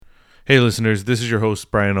Hey listeners, this is your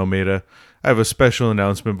host Brian Almeida. I have a special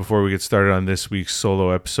announcement before we get started on this week's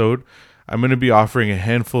solo episode. I'm going to be offering a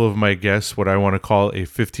handful of my guests what I want to call a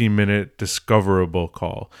 15-minute discoverable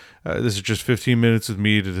call. This is just 15 minutes with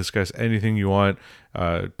me to discuss anything you want,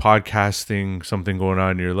 podcasting, something going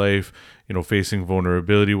on in your life, facing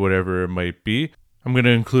vulnerability, whatever it might be. I'm going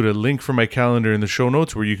to include a link for my calendar in the show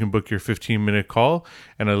notes where you can book your 15-minute call,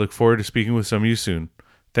 and I look forward to speaking with some of you soon.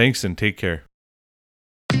 Thanks and take care.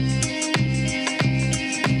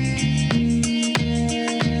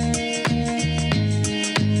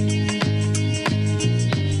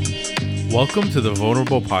 Welcome to the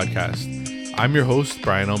Vulnerable Podcast. I'm your host,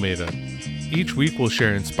 Brian Almeida. Each week we'll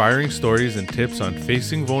share inspiring stories and tips on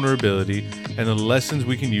facing vulnerability and the lessons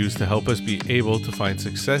we can use to help us be able to find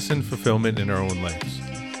success and fulfillment in our own lives.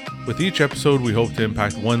 With each episode, we hope to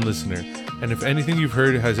impact one listener, and if anything you've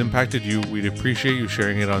heard has impacted you, we'd appreciate you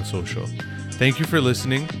sharing it on social. Thank you for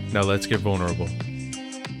listening. Now let's get vulnerable.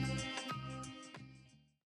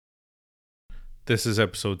 This is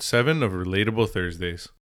episode 7 of Relatable Thursdays.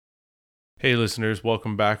 Hey listeners,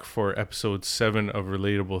 welcome back for episode 7 of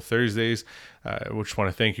Relatable Thursdays. I just want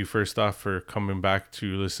to thank you first off for coming back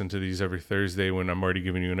to listen to these every Thursday when I'm already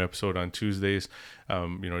giving you an episode on Tuesdays.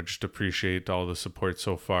 Just appreciate all the support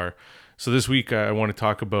so far. So this week I want to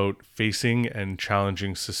talk about facing and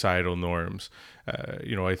challenging societal norms.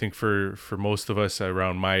 I think for most of us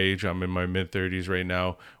around my age, I'm in my mid-30s right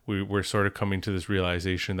now, we're sort of coming to this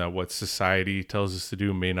realization that what society tells us to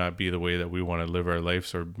do may not be the way that we want to live our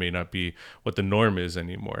lives, or may not be what the norm is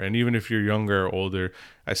anymore. And even if you're younger or older,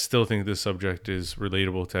 I still think this subject is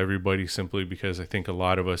relatable to everybody, simply because I think a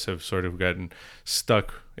lot of us have sort of gotten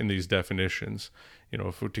stuck in these definitions.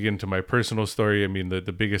 To get into my personal story, I mean, the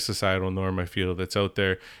biggest societal norm I feel that's out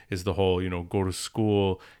there is the whole, go to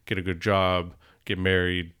school, get a good job, get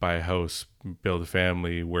married, buy a house, build a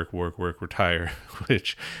family, work, retire,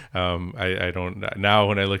 which I don't, now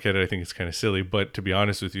when I look at it, I think it's kind of silly. But to be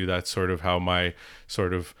honest with you, that's sort of how my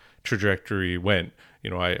sort of trajectory went.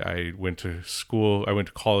 I went to school, I went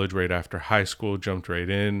to college right after high school, jumped right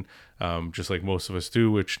in, just like most of us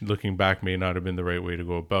do, which looking back may not have been the right way to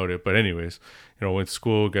go about it. But anyways, went to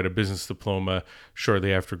school, got a business diploma.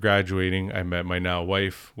 Shortly after graduating, I met my now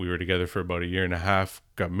wife. We were together for about a year and a half,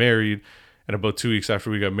 got married. And about 2 weeks after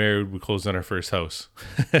we got married, we closed on our first house.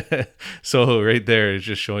 So right there is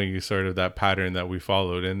just showing you sort of that pattern that we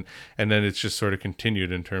followed. And then it's just sort of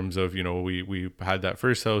continued in terms of, we had that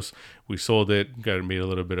first house, we sold it, made a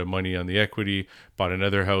little bit of money on the equity, bought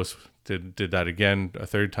another house, did that again a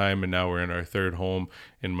third time. And now we're in our third home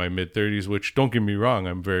in my mid-30s, which, don't get me wrong,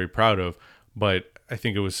 I'm very proud of. But I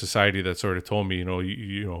think it was society that sort of told me,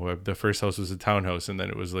 the first house was a townhouse, and then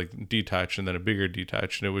it was like detached, and then a bigger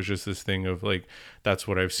detached. And it was just this thing of like, that's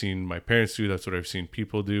what I've seen my parents do. That's what I've seen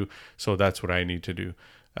people do. So that's what I need to do.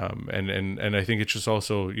 And I think it's just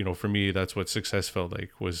also, for me, that's what success felt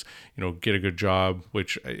like, was, get a good job,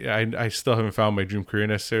 which I still haven't found my dream career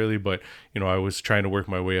necessarily, but, I was trying to work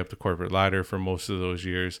my way up the corporate ladder for most of those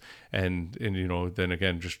years. And then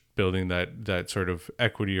again, just building that sort of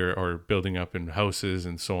equity or building up in houses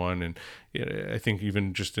and so on. And I think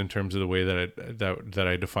even just in terms of the way that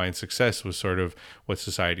I define success was sort of what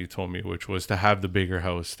society told me, which was to have the bigger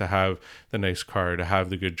house, to have the nice car, to have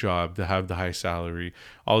the good job, to have the high salary,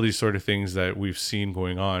 all these sort of things that we've seen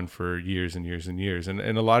going on for years and years and years. And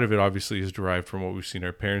a lot of it obviously is derived from what we've seen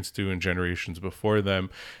our parents do and generations before them.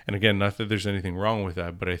 And again, not that there's anything wrong with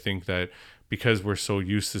that, but I think that because we're so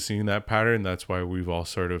used to seeing that pattern, that's why we've all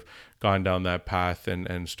sort of gone down that path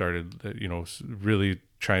and started, really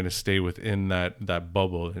trying to stay within that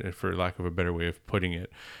bubble, for lack of a better way of putting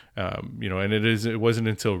it. And it wasn't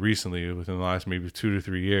until recently, within the last maybe 2 to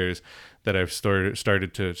 3 years, that I've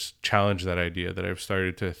started to challenge that idea, that I've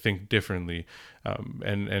started to think differently.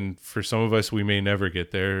 And for some of us, we may never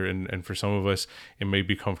get there. And for some of us, it may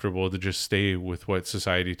be comfortable to just stay with what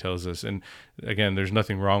society tells us. And again, there's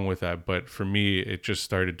nothing wrong with that. But for me, it just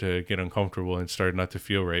started to get uncomfortable and started not to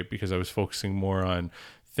feel right, because I was focusing more on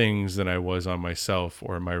things than I was on myself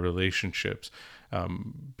or my relationships.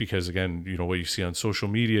 Because again, what you see on social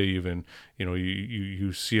media, even,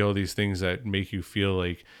 you see all these things that make you feel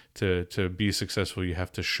like to be successful, you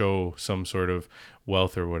have to show some sort of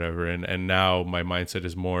wealth or whatever. And now my mindset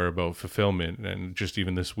is more about fulfillment. And just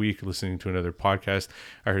even this week, listening to another podcast,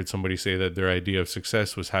 I heard somebody say that their idea of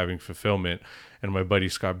success was having fulfillment. And my buddy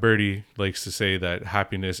Scott Birdie likes to say that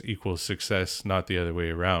happiness equals success, not the other way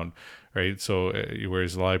around. right? So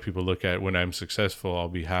whereas a lot of people look at when I'm successful, I'll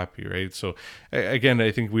be happy, right? So again,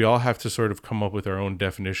 I think we all have to sort of come up with our own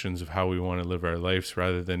definitions of how we want to live our lives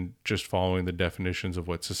rather than just following the definitions of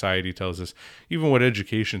what society tells us, even what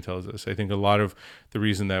education tells us. I think a lot of the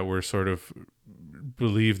reason that we're sort of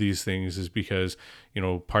believe these things is because,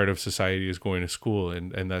 part of society is going to school,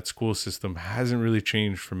 and that school system hasn't really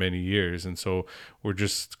changed for many years. And so we're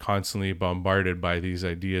just constantly bombarded by these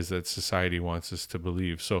ideas that society wants us to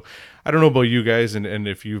believe. So I don't know about you guys, and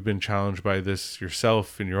if you've been challenged by this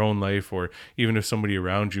yourself in your own life, or even if somebody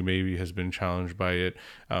around you maybe has been challenged by it.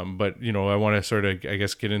 But I want to sort of, I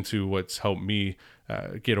guess, get into what's helped me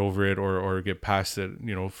get over it or get past it.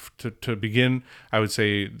 To begin, I would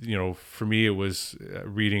say, for me, it was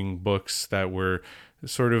reading books that were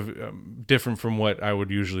sort of different from what I would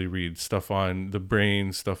usually read. Stuff on the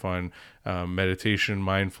brain, stuff on meditation,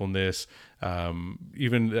 mindfulness.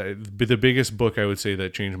 Even the biggest book I would say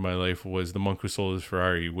that changed my life was The Monk Who Sold His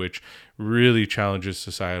Ferrari, which really challenges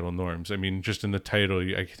societal norms. I mean, just in the title,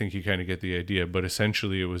 I think you kind of get the idea, but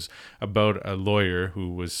essentially it was about a lawyer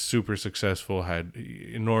who was super successful, had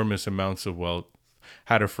enormous amounts of wealth,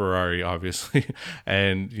 had a Ferrari, obviously,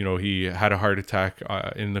 and he had a heart attack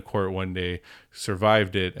in the court one day,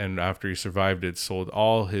 survived it, and after he survived it, sold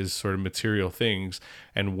all his sort of material things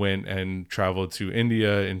and went and traveled to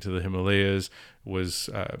India, into the Himalayas, was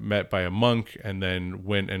met by a monk, and then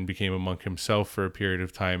went and became a monk himself for a period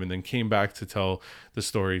of time, and then came back to tell the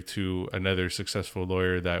story to another successful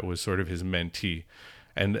lawyer that was sort of his mentee.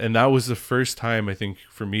 And that was the first time, I think,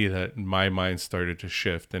 for me, that my mind started to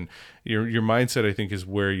shift. And your mindset, I think, is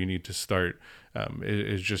where you need to start.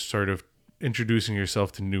 Is just sort of introducing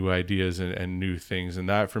yourself to new ideas and new things. And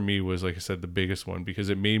that for me was, like I said, the biggest one, because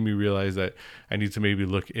it made me realize that I need to maybe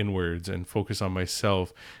look inwards and focus on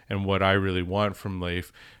myself and what I really want from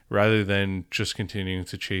life, rather than just continuing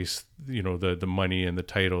to chase, the money and the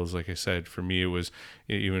titles. Like I said, for me, it was,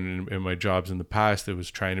 even in my jobs in the past, it was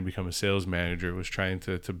trying to become a sales manager. It was trying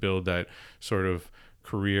to build that sort of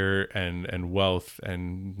career and wealth.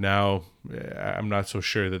 And now I'm not so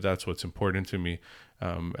sure that that's what's important to me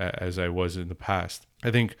as I was in the past.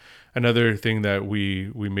 I think another thing that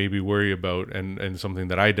we maybe worry about, and something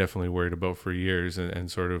that I definitely worried about for years,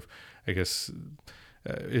 and sort of, I guess,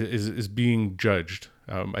 is being judged.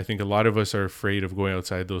 I think a lot of us are afraid of going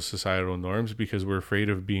outside those societal norms because we're afraid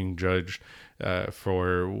of being judged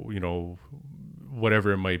for,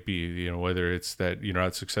 whatever it might be, whether it's that you're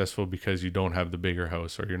not successful because you don't have the bigger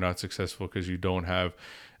house, or you're not successful because you don't have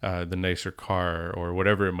the nicer car, or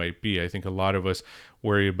whatever it might be. I think a lot of us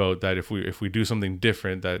worry about that if we do something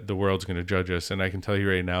different, that the world's going to judge us. And I can tell you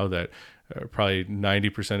right now that probably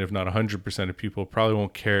 90%, if not 100% of people probably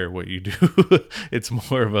won't care what you do. It's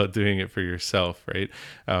more about doing it for yourself, right?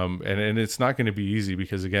 And it's not going to be easy,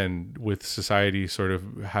 because again, with society sort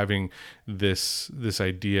of having this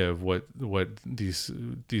idea of what these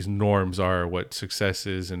norms are, what success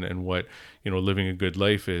is, and what living a good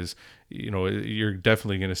life is, you're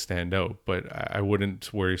definitely going to stand out. But I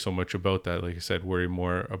wouldn't worry so much about that. Like I said, worry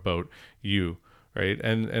more about you, right?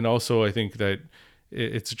 And also, I think that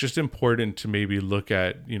it's just important to maybe look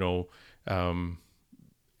at, even,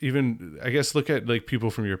 I guess, look at like people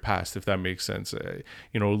from your past, if that makes sense.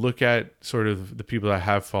 Look at sort of the people that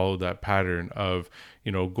have followed that pattern of,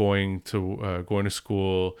 going to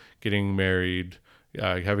school, getting married,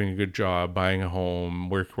 having a good job, buying a home,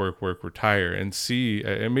 work, retire, and see,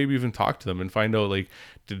 and maybe even talk to them and find out, like,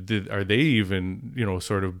 are they even,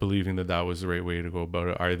 sort of believing that was the right way to go about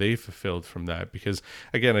it? Are they fulfilled from that? Because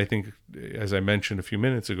again, I think, as I mentioned a few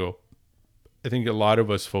minutes ago, I think a lot of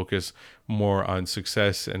us focus more on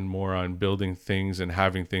success and more on building things and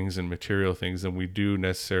having things and material things than we do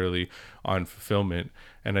necessarily on fulfillment.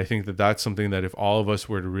 And I think that that's something that if all of us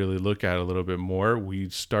were to really look at a little bit more,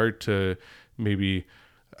 we'd start to maybe,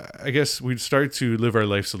 I guess, we'd start to live our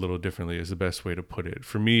lives a little differently, is the best way to put it.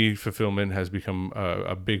 For me, fulfillment has become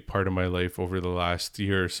a big part of my life over the last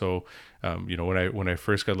year or so. When I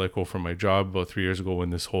first got let go from my job about 3 years ago,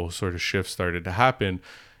 when this whole sort of shift started to happen,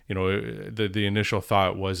 the initial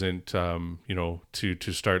thought wasn't,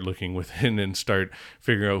 to start looking within and start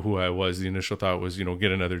figuring out who I was. The initial thought was,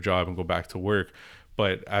 get another job and go back to work.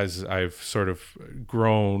 But as I've sort of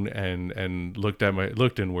grown and looked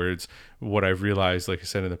inwards, what I've realized, like I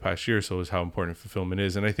said, in the past year or so, is how important fulfillment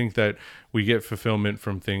is. And I think that we get fulfillment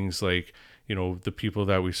from things like, the people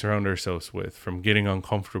that we surround ourselves with, from getting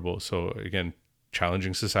uncomfortable. So again,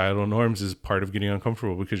 challenging societal norms is part of getting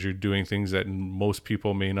uncomfortable, because you're doing things that most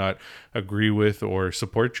people may not agree with or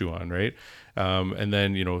support you on, right? And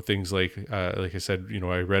then, things like I said,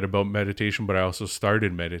 I read about meditation, but I also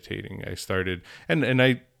started meditating. I started, and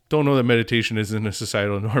I don't know that meditation isn't a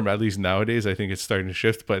societal norm, at least nowadays. I think it's starting to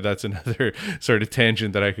shift, but that's another sort of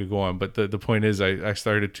tangent that I could go on. But the point is, I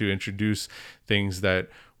started to introduce things that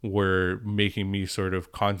were making me sort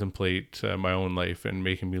of contemplate my own life and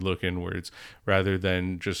making me look inwards rather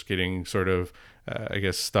than just getting sort of, I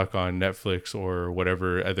guess, stuck on Netflix or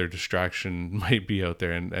whatever other distraction might be out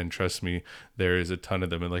there. And trust me, there is a ton of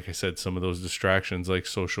them. And like I said, some of those distractions like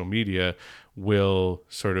social media will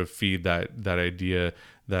sort of feed that idea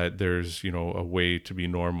that there's, a way to be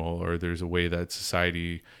normal, or there's a way that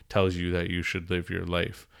society tells you that you should live your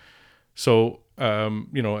life. So,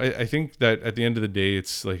 I think that at the end of the day,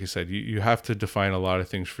 it's like I said, you have to define a lot of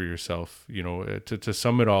things for yourself. To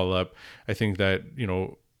sum it all up, I think that,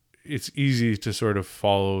 it's easy to sort of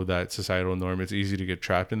follow that societal norm. It's easy to get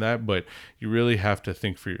trapped in that, but you really have to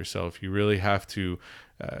think for yourself. You really have to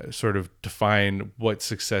sort of define what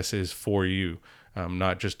success is for you.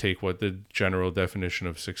 Not just take what the general definition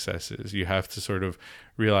of success is. You have to sort of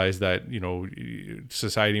realize that,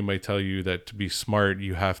 society might tell you that to be smart,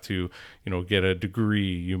 you have to, get a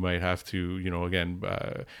degree. You might have to,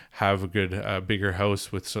 have a good, bigger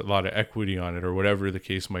house with a lot of equity on it, or whatever the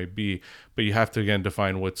case might be. But you have to, again,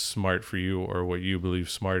 define what's smart for you, or what you believe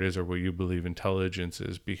smart is, or what you believe intelligence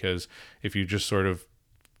is. Because if you just sort of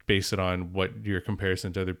base it on what your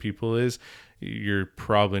comparison to other people is, you're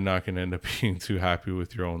probably not going to end up being too happy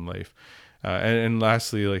with your own life. And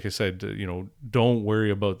lastly, like I said, don't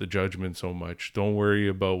worry about the judgment so much. Don't worry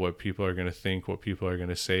about what people are going to think, what people are going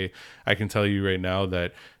to say. I can tell you right now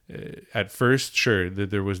that at first, sure, that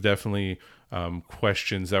there was definitely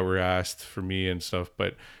questions that were asked for me and stuff,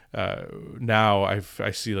 but now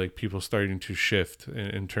I see like people starting to shift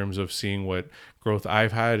in terms of seeing what growth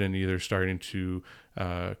I've had, and either starting to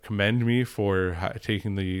commend me for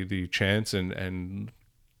taking the chance and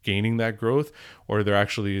gaining that growth, or they're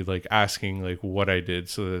actually like asking like what I did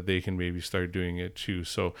so that they can maybe start doing it too.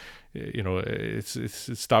 So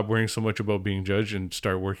it's stop worrying so much about being judged and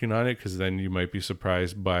start working on it, because then you might be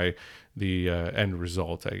surprised by the end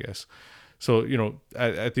result, I guess. So,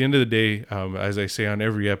 at the end of the day, as I say on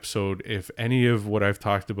every episode, if any of what I've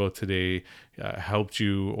talked about today helped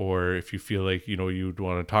you, or if you feel like, you'd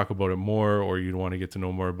want to talk about it more, or you'd want to get to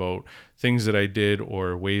know more about things that I did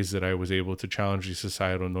or ways that I was able to challenge these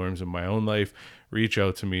societal norms in my own life, reach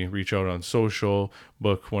out to me, reach out on social,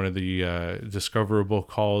 book one of the discoverable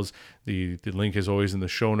calls. The link is always in the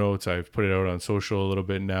show notes. I've put it out on social a little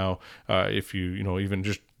bit now. If you, even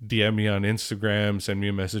just DM me on Instagram, send me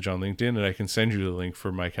a message on LinkedIn, and I can send you the link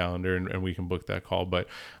for my calendar, and we can book that call. But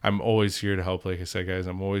I'm always here to help. Like I said, guys,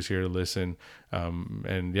 I'm always here to listen.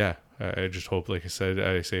 And yeah, I just hope, like I said,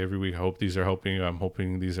 I say every week, I hope these are helping you. I'm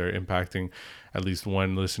hoping these are impacting at least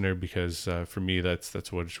one listener, because for me, that's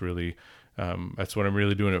what it's really, that's what I'm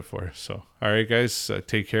really doing it for. So, all right, guys,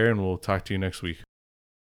 take care, and we'll talk to you next week.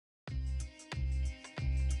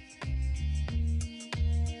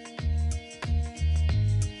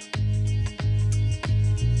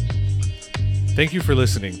 Thank you for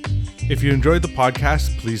listening. If you enjoyed the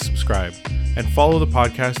podcast, please subscribe and follow the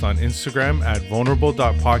podcast on Instagram at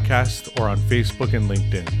vulnerable.podcast, or on Facebook and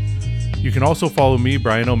LinkedIn. You can also follow me,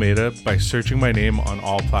 Brian Almeida, by searching my name on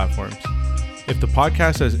all platforms. If the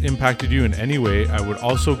podcast has impacted you in any way, I would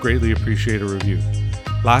also greatly appreciate a review.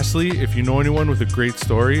 Lastly, if you know anyone with a great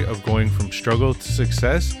story of going from struggle to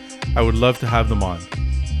success, I would love to have them on.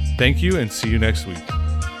 Thank you, and see you next week.